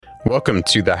Welcome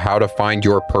to the How to Find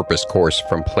Your Purpose course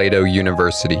from Plato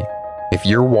University. If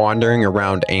you're wandering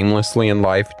around aimlessly in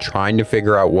life trying to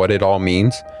figure out what it all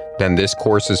means, then this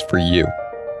course is for you.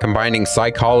 Combining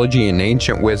psychology and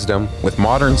ancient wisdom with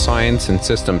modern science and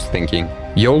systems thinking,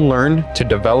 you'll learn to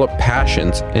develop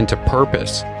passions into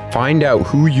purpose, find out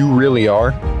who you really are,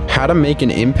 how to make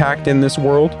an impact in this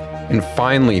world, and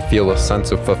finally feel a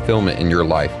sense of fulfillment in your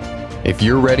life. If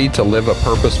you're ready to live a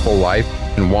purposeful life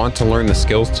and want to learn the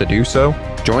skills to do so,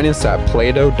 join us at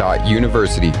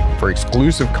plato.university for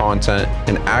exclusive content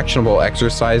and actionable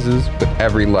exercises with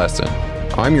every lesson.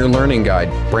 I'm your learning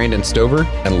guide, Brandon Stover,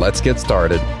 and let's get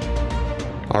started.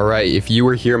 All right, if you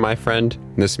are here, my friend,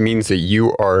 this means that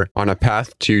you are on a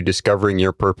path to discovering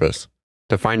your purpose,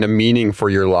 to find a meaning for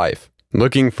your life,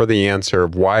 looking for the answer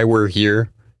of why we're here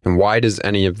and why does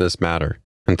any of this matter.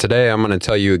 And today I'm going to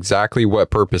tell you exactly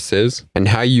what purpose is and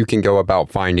how you can go about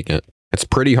finding it. It's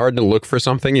pretty hard to look for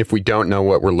something if we don't know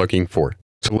what we're looking for.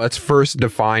 So let's first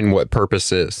define what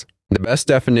purpose is. The best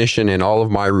definition in all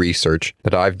of my research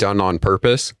that I've done on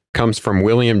purpose comes from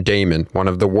William Damon, one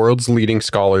of the world's leading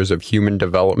scholars of human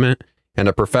development and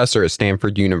a professor at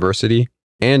Stanford University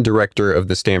and director of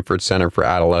the Stanford Center for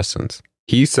Adolescence.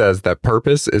 He says that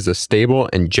purpose is a stable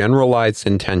and generalized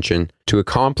intention to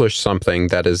accomplish something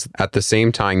that is at the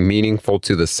same time meaningful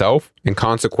to the self and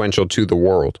consequential to the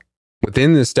world.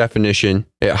 Within this definition,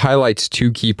 it highlights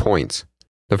two key points.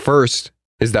 The first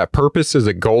is that purpose is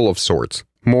a goal of sorts,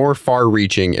 more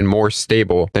far-reaching and more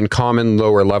stable than common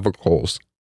lower-level goals.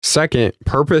 Second,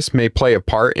 purpose may play a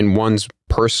part in one's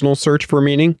personal search for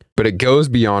meaning, but it goes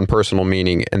beyond personal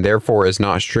meaning and therefore is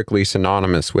not strictly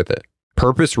synonymous with it.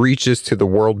 Purpose reaches to the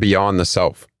world beyond the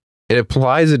self. It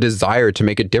implies a desire to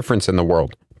make a difference in the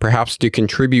world, perhaps to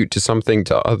contribute to something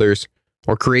to others,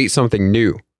 or create something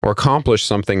new, or accomplish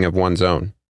something of one's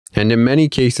own. And in many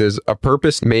cases, a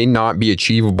purpose may not be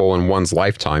achievable in one's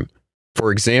lifetime.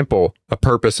 For example, a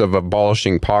purpose of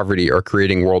abolishing poverty or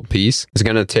creating world peace is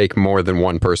going to take more than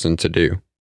one person to do.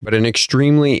 But an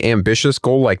extremely ambitious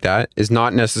goal like that is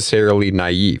not necessarily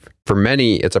naive. For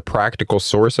many, it's a practical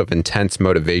source of intense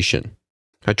motivation.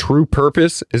 A true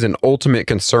purpose is an ultimate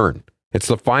concern. It's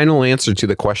the final answer to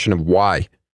the question of why.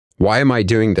 Why am I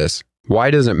doing this? Why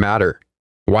does it matter?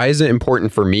 Why is it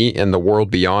important for me and the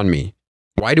world beyond me?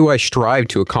 Why do I strive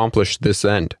to accomplish this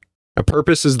end? A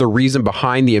purpose is the reason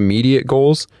behind the immediate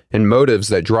goals and motives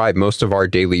that drive most of our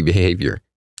daily behavior.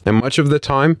 And much of the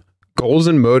time, goals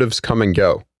and motives come and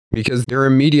go because they're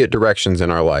immediate directions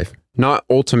in our life, not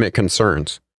ultimate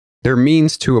concerns. They're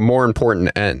means to a more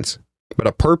important ends. But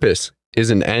a purpose is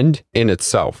an end in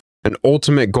itself, an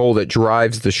ultimate goal that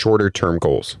drives the shorter-term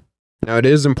goals. Now, it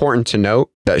is important to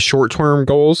note that short-term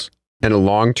goals and a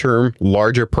long-term,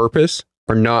 larger purpose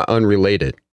are not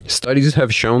unrelated. Studies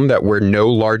have shown that where no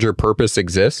larger purpose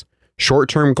exists,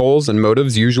 short-term goals and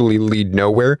motives usually lead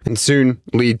nowhere and soon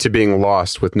lead to being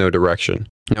lost with no direction.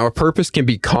 Now, a purpose can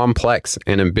be complex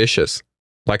and ambitious,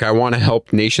 like I want to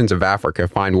help nations of Africa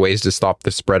find ways to stop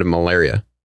the spread of malaria.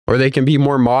 Or they can be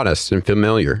more modest and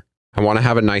familiar. I want to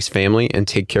have a nice family and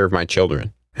take care of my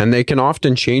children. And they can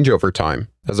often change over time,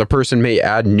 as a person may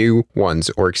add new ones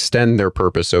or extend their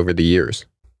purpose over the years.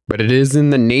 But it is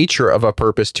in the nature of a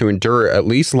purpose to endure at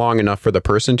least long enough for the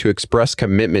person to express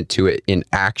commitment to it in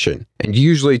action, and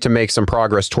usually to make some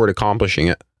progress toward accomplishing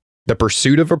it. The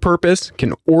pursuit of a purpose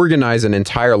can organize an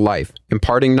entire life,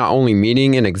 imparting not only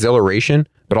meaning and exhilaration,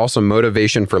 but also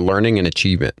motivation for learning and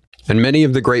achievement. And many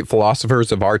of the great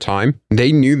philosophers of our time,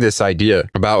 they knew this idea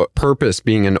about purpose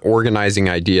being an organizing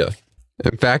idea.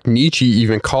 In fact, Nietzsche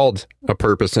even called a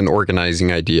purpose an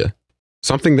organizing idea,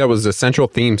 something that was a central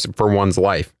theme for one's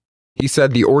life. He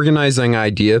said the organizing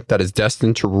idea that is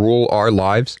destined to rule our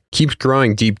lives keeps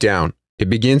growing deep down. It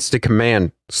begins to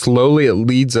command. Slowly it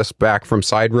leads us back from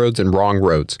side roads and wrong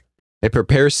roads. It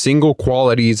prepares single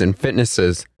qualities and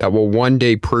fitnesses that will one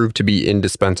day prove to be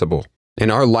indispensable. In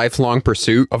our lifelong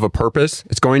pursuit of a purpose,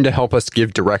 it's going to help us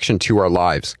give direction to our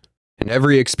lives. And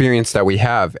every experience that we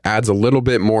have adds a little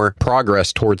bit more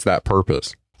progress towards that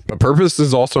purpose. But purpose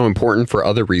is also important for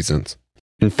other reasons.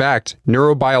 In fact,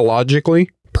 neurobiologically,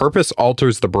 purpose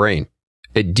alters the brain.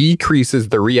 It decreases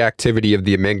the reactivity of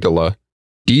the amygdala,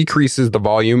 decreases the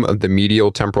volume of the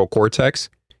medial temporal cortex,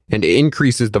 and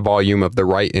increases the volume of the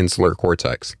right insular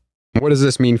cortex. What does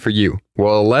this mean for you?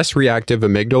 Well, a less reactive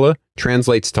amygdala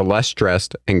translates to less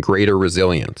stressed and greater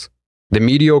resilience. The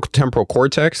medial temporal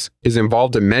cortex is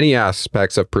involved in many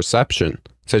aspects of perception,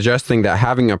 suggesting that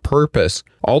having a purpose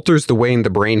alters the way the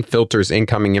brain filters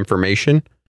incoming information,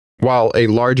 while a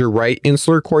larger right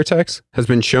insular cortex has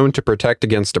been shown to protect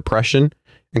against depression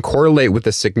and correlate with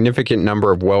a significant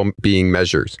number of well-being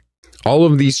measures. All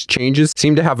of these changes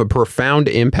seem to have a profound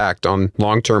impact on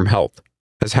long-term health,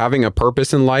 as having a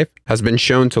purpose in life has been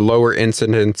shown to lower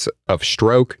incidence of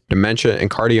stroke, dementia, and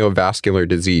cardiovascular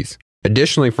disease.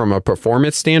 Additionally, from a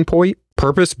performance standpoint,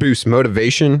 purpose boosts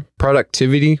motivation,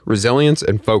 productivity, resilience,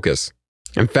 and focus.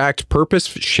 In fact, purpose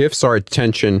shifts our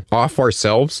attention off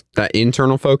ourselves, that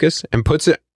internal focus, and puts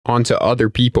it onto other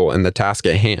people and the task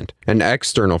at hand, an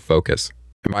external focus.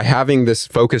 And by having this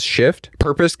focus shift,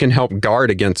 purpose can help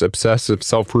guard against obsessive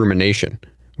self-rumination,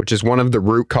 which is one of the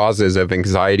root causes of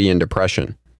anxiety and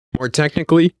depression. More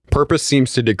technically, purpose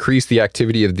seems to decrease the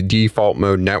activity of the default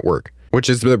mode network, which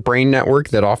is the brain network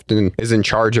that often is in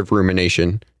charge of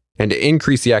rumination, and to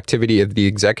increase the activity of the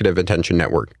executive attention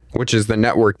network, which is the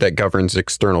network that governs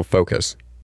external focus.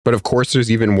 But of course, there's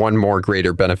even one more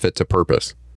greater benefit to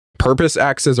purpose. Purpose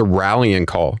acts as a rallying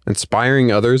call,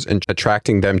 inspiring others and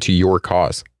attracting them to your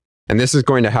cause. And this is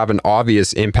going to have an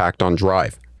obvious impact on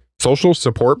drive. Social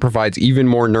support provides even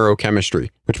more neurochemistry,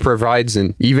 which provides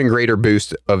an even greater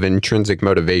boost of intrinsic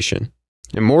motivation.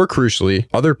 And more crucially,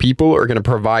 other people are going to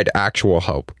provide actual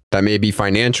help. That may be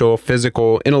financial,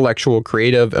 physical, intellectual,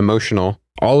 creative, emotional.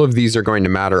 All of these are going to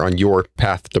matter on your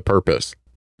path to purpose.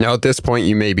 Now, at this point,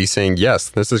 you may be saying, yes,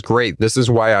 this is great. This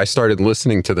is why I started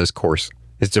listening to this course,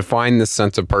 is to find this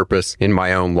sense of purpose in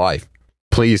my own life.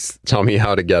 Please tell me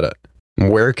how to get it.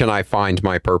 Where can I find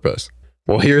my purpose?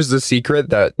 Well, here's the secret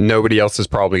that nobody else has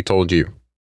probably told you.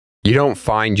 You don't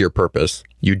find your purpose,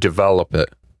 you develop it.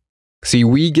 See,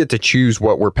 we get to choose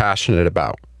what we're passionate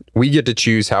about. We get to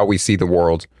choose how we see the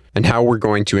world and how we're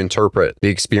going to interpret the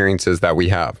experiences that we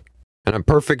have. And a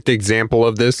perfect example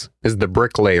of this is the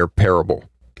bricklayer parable.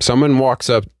 Someone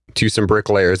walks up to some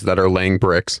bricklayers that are laying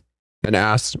bricks and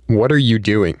asks, "What are you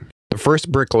doing?" The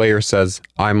first bricklayer says,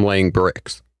 "I'm laying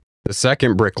bricks." The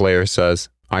second bricklayer says,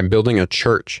 "I'm building a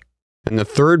church." And the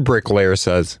third bricklayer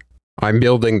says, "I'm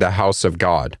building the house of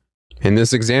God." In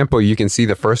this example, you can see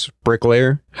the first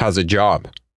bricklayer has a job.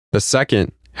 The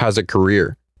second has a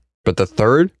career. But the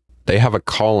third, they have a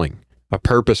calling, a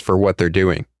purpose for what they're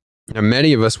doing. Now,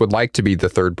 many of us would like to be the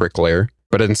third bricklayer,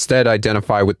 but instead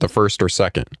identify with the first or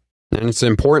second. And it's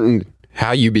important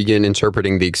how you begin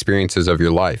interpreting the experiences of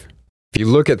your life. If you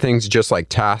look at things just like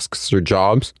tasks or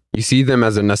jobs, you see them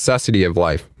as a necessity of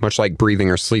life, much like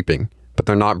breathing or sleeping, but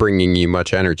they're not bringing you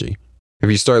much energy. If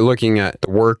you start looking at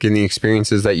the work and the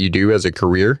experiences that you do as a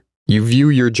career, you view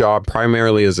your job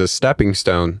primarily as a stepping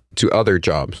stone to other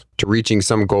jobs, to reaching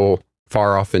some goal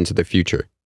far off into the future.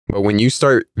 But when you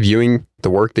start viewing the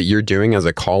work that you're doing as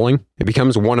a calling, it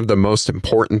becomes one of the most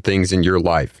important things in your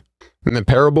life. In the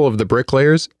parable of the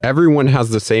bricklayers, everyone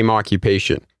has the same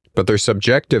occupation, but their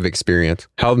subjective experience,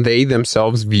 how they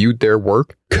themselves viewed their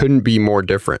work, couldn't be more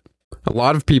different. A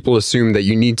lot of people assume that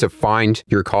you need to find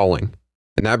your calling.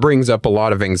 And that brings up a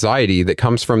lot of anxiety that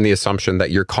comes from the assumption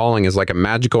that your calling is like a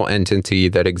magical entity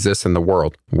that exists in the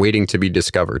world, waiting to be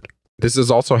discovered. This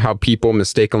is also how people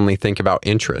mistakenly think about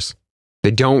interests.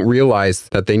 They don't realize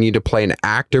that they need to play an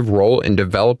active role in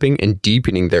developing and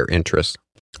deepening their interests.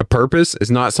 A purpose is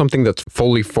not something that's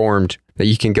fully formed that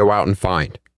you can go out and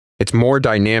find. It's more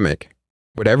dynamic.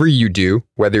 Whatever you do,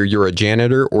 whether you're a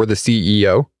janitor or the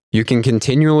CEO, you can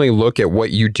continually look at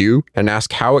what you do and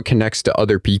ask how it connects to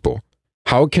other people,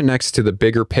 how it connects to the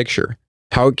bigger picture,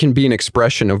 how it can be an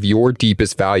expression of your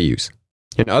deepest values.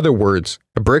 In other words,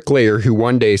 a bricklayer who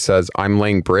one day says, "I'm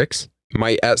laying bricks,"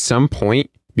 might at some point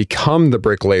become the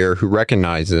bricklayer who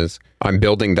recognizes, "I'm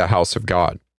building the house of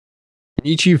God."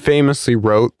 Nietzsche famously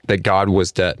wrote that God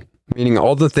was dead, meaning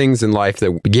all the things in life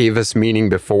that gave us meaning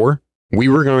before, we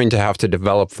were going to have to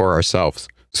develop for ourselves.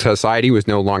 Society was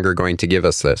no longer going to give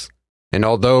us this. And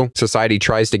although society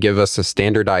tries to give us a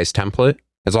standardized template,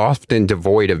 it's often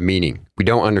devoid of meaning. We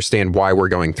don't understand why we're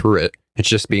going through it. It's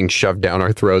just being shoved down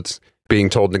our throats, being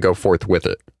told to go forth with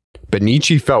it. But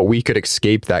Nietzsche felt we could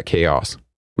escape that chaos.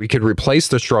 We could replace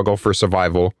the struggle for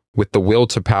survival with the will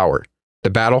to power, the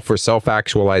battle for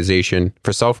self-actualization,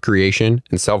 for self-creation,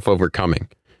 and self-overcoming,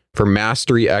 for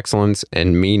mastery, excellence,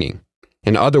 and meaning.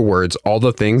 In other words, all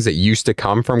the things that used to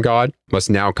come from God must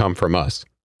now come from us.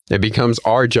 It becomes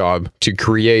our job to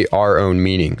create our own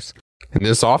meanings. And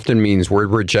this often means we're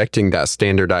rejecting that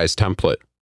standardized template.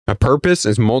 A purpose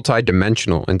is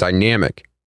multidimensional and dynamic,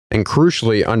 and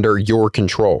crucially under your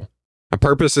control. A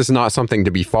purpose is not something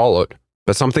to be followed,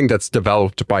 but something that's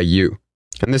developed by you.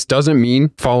 And this doesn't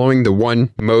mean following the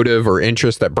one motive or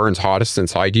interest that burns hottest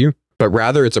inside you, but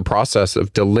rather it's a process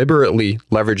of deliberately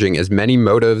leveraging as many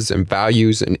motives and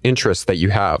values and interests that you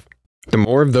have. The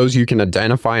more of those you can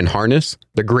identify and harness,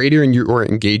 the greater your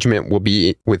engagement will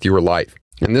be with your life.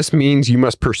 And this means you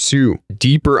must pursue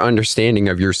deeper understanding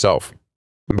of yourself.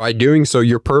 By doing so,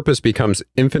 your purpose becomes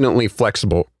infinitely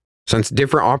flexible, since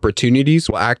different opportunities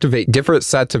will activate different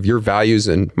sets of your values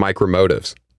and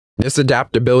micromotives. This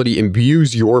adaptability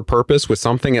imbues your purpose with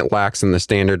something it lacks in the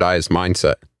standardized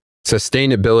mindset: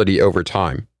 sustainability over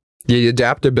time. The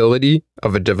adaptability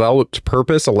of a developed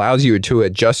purpose allows you to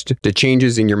adjust to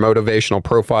changes in your motivational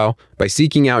profile by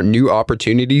seeking out new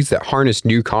opportunities that harness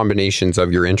new combinations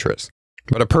of your interests.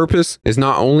 But a purpose is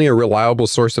not only a reliable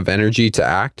source of energy to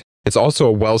act, it's also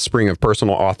a wellspring of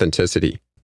personal authenticity.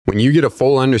 When you get a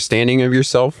full understanding of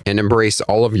yourself and embrace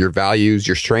all of your values,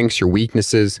 your strengths, your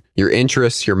weaknesses, your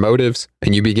interests, your motives,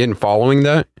 and you begin following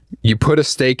that, you put a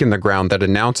stake in the ground that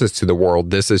announces to the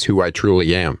world, this is who I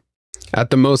truly am.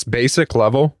 At the most basic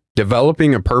level,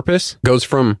 developing a purpose goes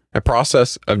from a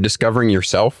process of discovering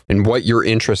yourself and what your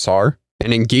interests are,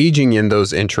 and engaging in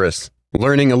those interests,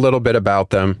 learning a little bit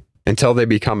about them until they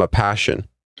become a passion.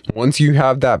 Once you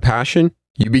have that passion,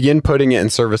 you begin putting it in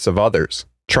service of others,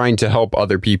 trying to help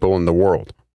other people in the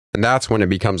world. And that's when it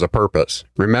becomes a purpose.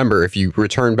 Remember, if you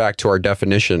return back to our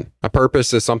definition, a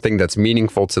purpose is something that's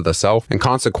meaningful to the self and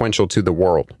consequential to the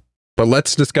world. But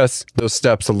let's discuss those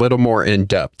steps a little more in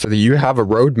depth so that you have a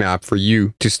roadmap for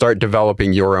you to start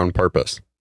developing your own purpose.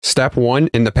 Step 1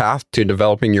 in the path to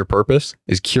developing your purpose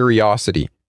is curiosity.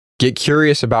 Get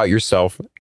curious about yourself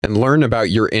and learn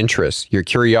about your interests, your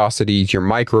curiosities, your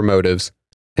micromotives,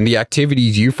 and the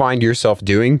activities you find yourself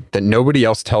doing that nobody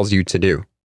else tells you to do.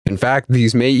 In fact,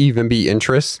 these may even be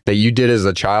interests that you did as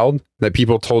a child that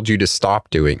people told you to stop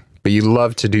doing, but you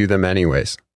love to do them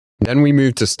anyways. Then we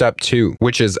move to step 2,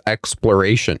 which is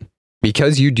exploration.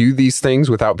 Because you do these things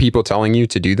without people telling you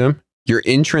to do them, you're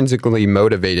intrinsically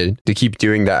motivated to keep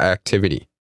doing that activity.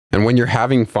 And when you're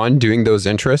having fun doing those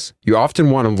interests, you often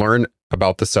want to learn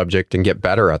about the subject and get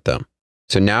better at them.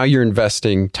 So now you're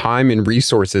investing time and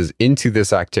resources into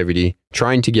this activity,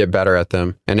 trying to get better at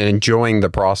them and enjoying the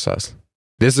process.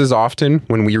 This is often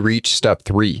when we reach step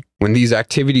 3, when these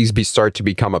activities start to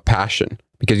become a passion,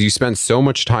 because you spend so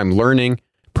much time learning,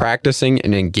 practicing,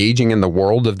 and engaging in the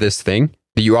world of this thing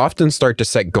that you often start to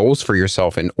set goals for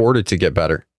yourself in order to get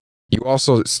better. You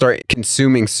also start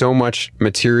consuming so much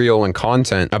material and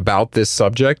content about this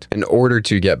subject in order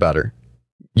to get better.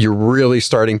 You're really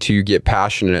starting to get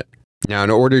passionate. Now,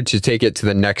 in order to take it to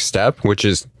the next step, which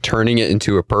is turning it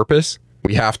into a purpose,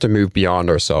 we have to move beyond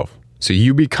ourselves. So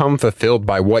you become fulfilled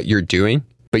by what you're doing,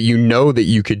 but you know that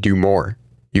you could do more.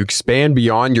 You expand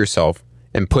beyond yourself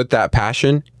and put that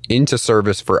passion into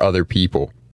service for other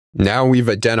people. Now we've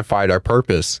identified our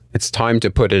purpose, it's time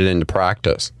to put it into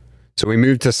practice. So we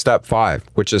move to step 5,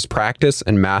 which is practice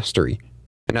and mastery.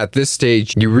 And at this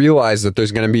stage, you realize that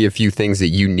there's going to be a few things that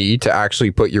you need to actually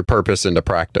put your purpose into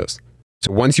practice.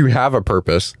 So once you have a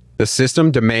purpose, the system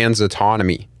demands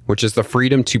autonomy, which is the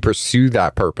freedom to pursue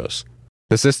that purpose.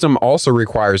 The system also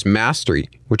requires mastery,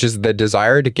 which is the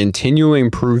desire to continually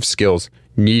improve skills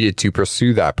needed to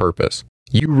pursue that purpose.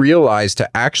 You realize to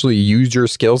actually use your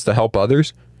skills to help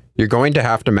others, you're going to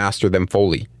have to master them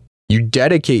fully. You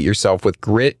dedicate yourself with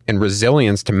grit and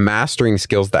resilience to mastering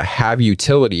skills that have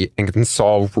utility and can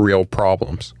solve real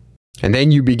problems. And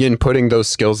then you begin putting those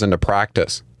skills into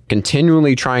practice,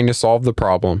 continually trying to solve the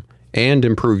problem and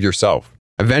improve yourself,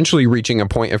 eventually reaching a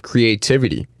point of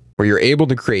creativity where you're able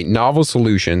to create novel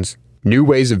solutions, new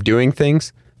ways of doing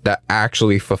things that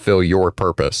actually fulfill your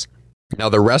purpose. Now,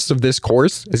 the rest of this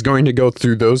course is going to go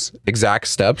through those exact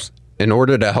steps in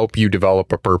order to help you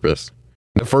develop a purpose.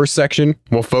 The first section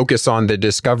will focus on the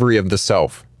discovery of the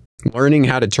self, learning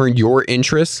how to turn your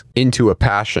interests into a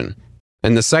passion.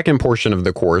 And the second portion of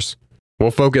the course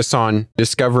will focus on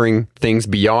discovering things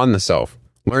beyond the self,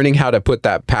 learning how to put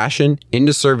that passion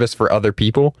into service for other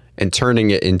people and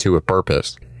turning it into a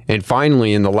purpose. And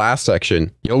finally, in the last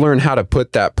section, you'll learn how to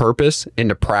put that purpose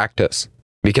into practice.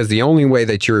 Because the only way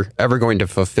that you're ever going to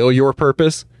fulfill your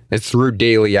purpose is through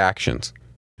daily actions.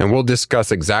 And we'll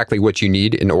discuss exactly what you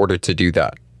need in order to do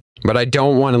that. But I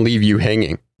don't want to leave you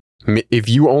hanging. If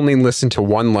you only listen to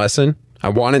one lesson, I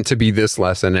want it to be this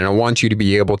lesson, and I want you to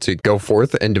be able to go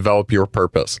forth and develop your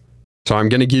purpose. So I'm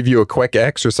going to give you a quick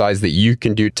exercise that you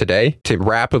can do today to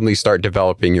rapidly start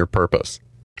developing your purpose.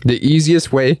 The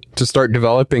easiest way to start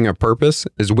developing a purpose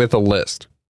is with a list.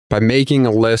 By making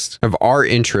a list of our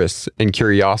interests and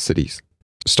curiosities.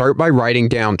 Start by writing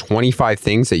down 25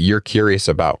 things that you're curious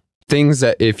about. Things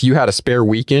that if you had a spare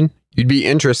weekend, you'd be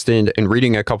interested in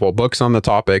reading a couple of books on the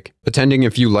topic, attending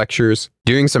a few lectures,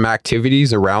 doing some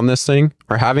activities around this thing,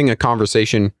 or having a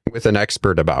conversation with an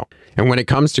expert about. And when it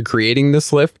comes to creating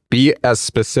this list, be as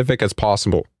specific as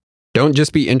possible. Don't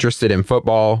just be interested in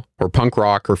football or punk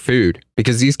rock or food,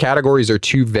 because these categories are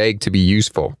too vague to be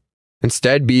useful.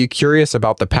 Instead, be curious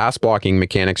about the pass blocking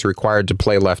mechanics required to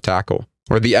play left tackle,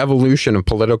 or the evolution of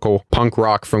political punk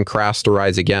rock from crass to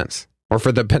rise against, or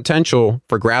for the potential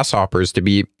for grasshoppers to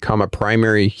become a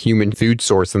primary human food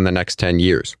source in the next 10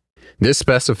 years. This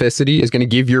specificity is going to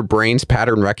give your brain's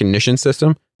pattern recognition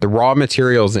system the raw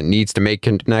materials it needs to make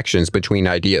connections between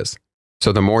ideas.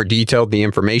 So the more detailed the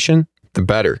information, the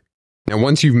better. Now,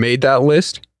 once you've made that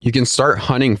list, you can start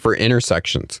hunting for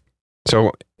intersections.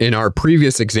 So in our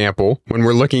previous example, when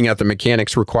we're looking at the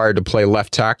mechanics required to play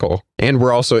left tackle, and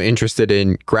we're also interested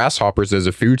in grasshoppers as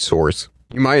a food source,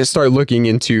 you might start looking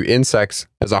into insects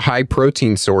as a high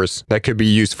protein source that could be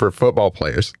used for football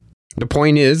players. The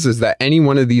point is that any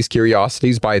one of these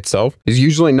curiosities by itself is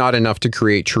usually not enough to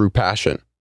create true passion.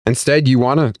 Instead, you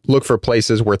want to look for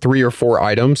places where 3 or 4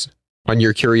 items on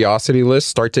your curiosity list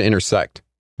start to intersect.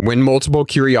 When multiple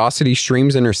curiosity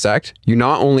streams intersect, you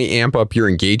not only amp up your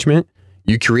engagement,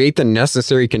 you create the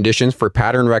necessary conditions for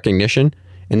pattern recognition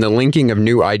and the linking of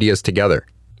new ideas together.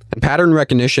 And pattern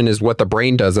recognition is what the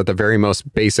brain does at the very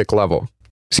most basic level.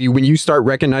 See, when you start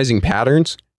recognizing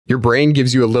patterns, your brain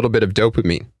gives you a little bit of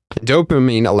dopamine. And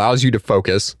dopamine allows you to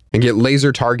focus and get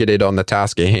laser targeted on the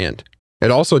task at hand.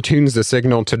 It also tunes the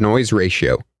signal to noise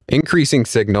ratio, increasing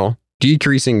signal,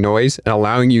 decreasing noise, and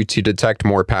allowing you to detect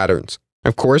more patterns.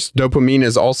 Of course, dopamine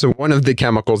is also one of the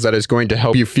chemicals that is going to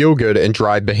help you feel good and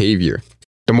drive behavior.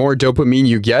 The more dopamine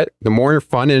you get, the more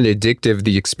fun and addictive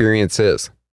the experience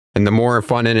is. And the more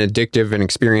fun and addictive an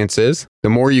experience is, the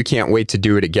more you can't wait to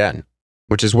do it again,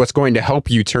 which is what's going to help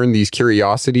you turn these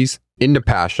curiosities into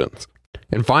passions.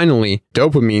 And finally,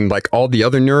 dopamine, like all the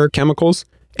other neurochemicals,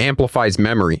 amplifies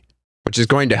memory, which is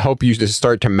going to help you to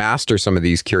start to master some of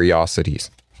these curiosities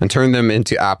and turn them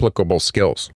into applicable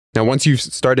skills. Now, once you've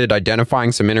started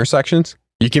identifying some intersections,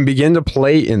 you can begin to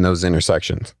play in those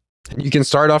intersections. And you can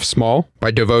start off small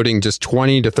by devoting just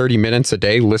 20 to 30 minutes a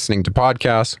day listening to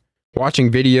podcasts, watching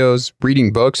videos,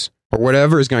 reading books, or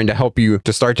whatever is going to help you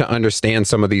to start to understand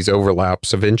some of these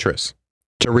overlaps of interest.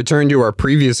 To return to our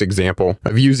previous example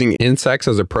of using insects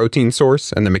as a protein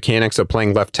source and the mechanics of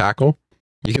playing left tackle,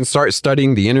 you can start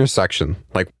studying the intersection,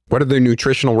 like what are the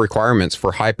nutritional requirements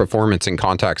for high performance in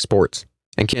contact sports?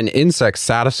 And can insects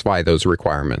satisfy those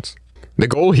requirements? The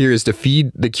goal here is to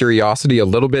feed the curiosity a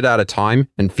little bit at a time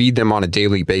and feed them on a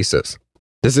daily basis.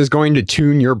 This is going to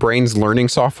tune your brain's learning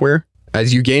software.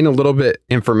 As you gain a little bit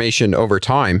information over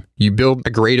time, you build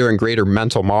a greater and greater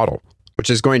mental model, which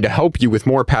is going to help you with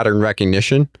more pattern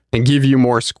recognition and give you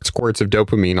more squirts of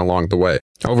dopamine along the way.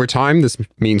 Over time, this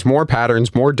means more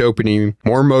patterns, more dopamine,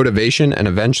 more motivation, and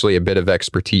eventually a bit of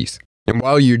expertise. And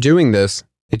while you're doing this,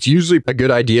 it's usually a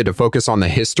good idea to focus on the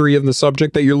history of the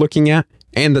subject that you're looking at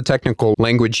and the technical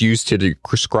language used to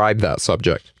describe that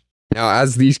subject. Now,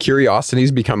 as these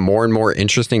curiosities become more and more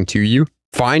interesting to you,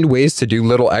 find ways to do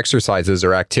little exercises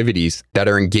or activities that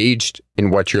are engaged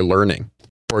in what you're learning.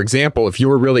 For example, if you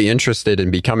were really interested in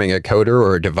becoming a coder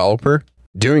or a developer,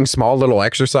 doing small little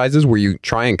exercises where you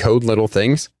try and code little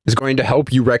things is going to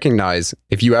help you recognize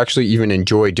if you actually even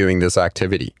enjoy doing this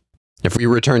activity. If we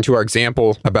return to our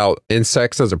example about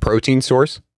insects as a protein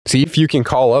source, see if you can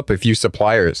call up a few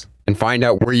suppliers and find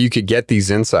out where you could get these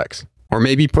insects, or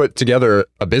maybe put together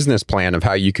a business plan of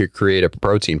how you could create a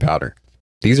protein powder.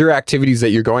 These are activities that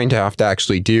you're going to have to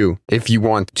actually do if you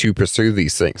want to pursue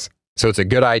these things. So it's a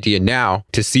good idea now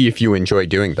to see if you enjoy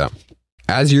doing them.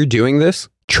 As you're doing this,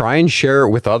 try and share it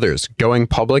with others, going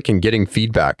public and getting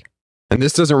feedback. And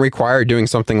this doesn't require doing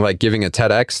something like giving a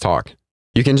TEDx talk.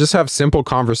 You can just have simple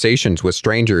conversations with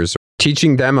strangers,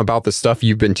 teaching them about the stuff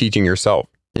you've been teaching yourself.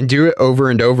 And do it over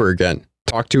and over again.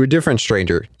 Talk to a different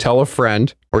stranger, tell a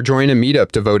friend, or join a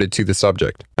meetup devoted to the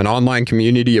subject, an online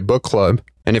community, a book club,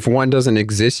 and if one doesn't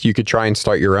exist, you could try and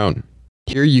start your own.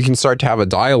 Here you can start to have a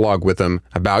dialogue with them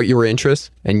about your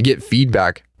interests and get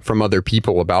feedback from other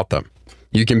people about them.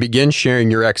 You can begin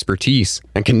sharing your expertise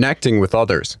and connecting with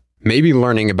others, maybe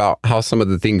learning about how some of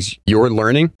the things you're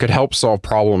learning could help solve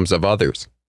problems of others.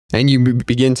 And you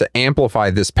begin to amplify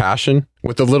this passion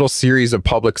with a little series of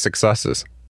public successes,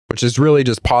 which is really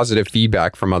just positive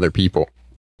feedback from other people.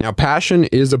 Now, passion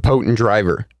is a potent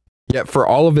driver, yet for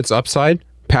all of its upside,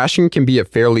 passion can be a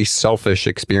fairly selfish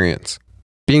experience.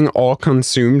 Being all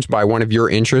consumed by one of your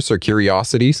interests or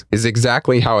curiosities is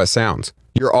exactly how it sounds.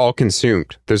 You're all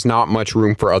consumed. There's not much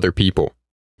room for other people.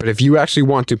 But if you actually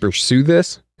want to pursue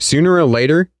this, sooner or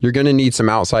later, you're going to need some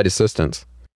outside assistance.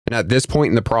 And at this point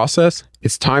in the process,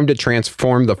 it's time to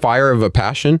transform the fire of a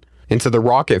passion into the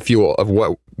rocket fuel of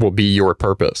what will be your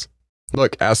purpose.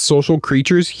 Look, as social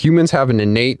creatures, humans have an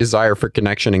innate desire for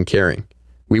connection and caring.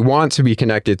 We want to be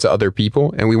connected to other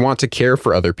people, and we want to care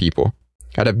for other people.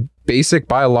 At a basic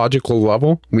biological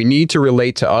level, we need to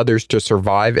relate to others to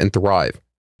survive and thrive.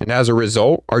 And as a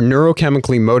result, are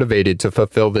neurochemically motivated to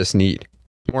fulfill this need.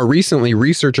 More recently,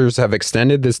 researchers have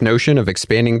extended this notion of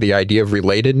expanding the idea of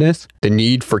relatedness, the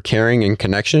need for caring and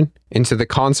connection, into the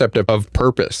concept of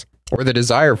purpose, or the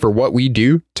desire for what we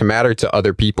do to matter to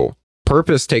other people.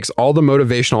 Purpose takes all the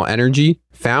motivational energy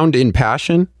found in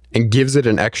passion and gives it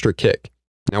an extra kick.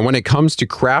 Now, when it comes to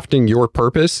crafting your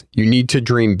purpose, you need to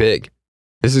dream big.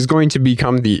 This is going to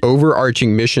become the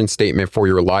overarching mission statement for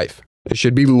your life. It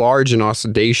should be large and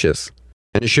audacious,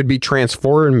 and it should be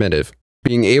transformative,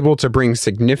 being able to bring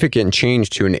significant change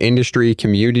to an industry,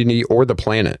 community, or the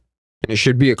planet. And it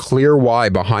should be a clear why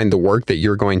behind the work that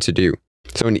you're going to do.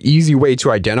 So an easy way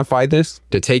to identify this,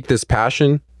 to take this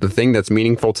passion, the thing that's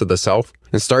meaningful to the self,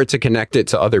 and start to connect it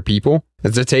to other people,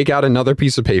 is to take out another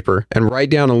piece of paper and write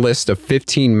down a list of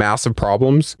 15 massive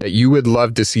problems that you would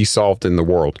love to see solved in the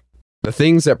world. The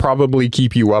things that probably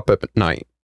keep you up at night.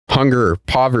 Hunger,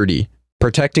 poverty,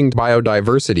 protecting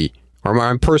biodiversity, or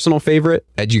my personal favorite,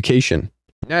 education.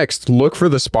 Next, look for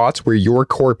the spots where your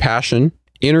core passion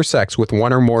intersects with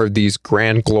one or more of these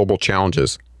grand global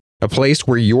challenges. A place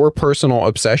where your personal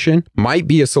obsession might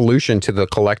be a solution to the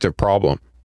collective problem.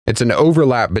 It's an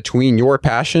overlap between your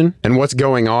passion and what's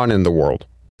going on in the world.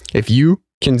 If you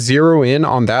can zero in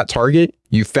on that target,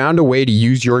 you found a way to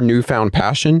use your newfound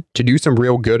passion to do some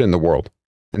real good in the world.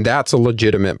 And that's a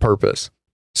legitimate purpose.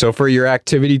 So for your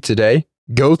activity today,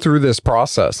 go through this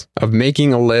process of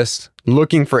making a list,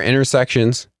 looking for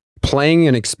intersections, playing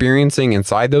and experiencing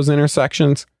inside those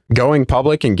intersections, going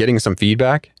public and getting some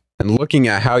feedback, and looking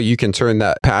at how you can turn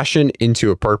that passion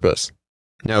into a purpose.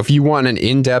 Now, if you want an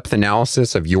in-depth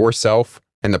analysis of yourself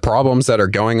and the problems that are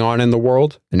going on in the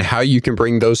world and how you can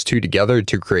bring those two together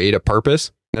to create a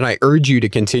purpose, then I urge you to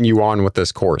continue on with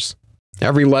this course.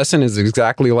 Every lesson is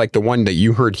exactly like the one that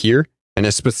you heard here and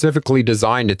is specifically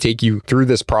designed to take you through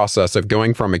this process of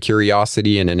going from a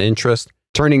curiosity and an interest,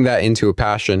 turning that into a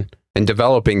passion, and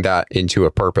developing that into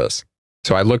a purpose.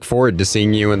 So I look forward to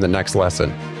seeing you in the next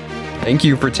lesson. Thank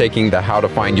you for taking the How to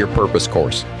Find Your Purpose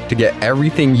course. To get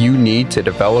everything you need to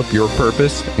develop your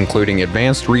purpose, including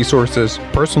advanced resources,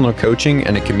 personal coaching,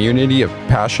 and a community of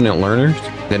passionate learners,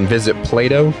 then visit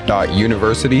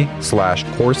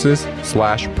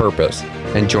plato.university/courses/purpose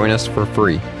and join us for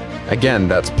free. Again,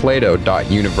 that's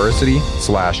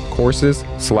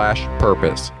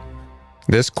plato.university/courses/purpose.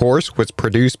 This course was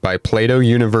produced by Plato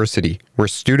University, where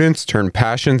students turn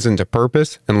passions into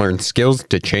purpose and learn skills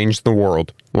to change the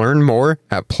world. Learn more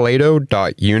at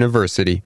plato.university.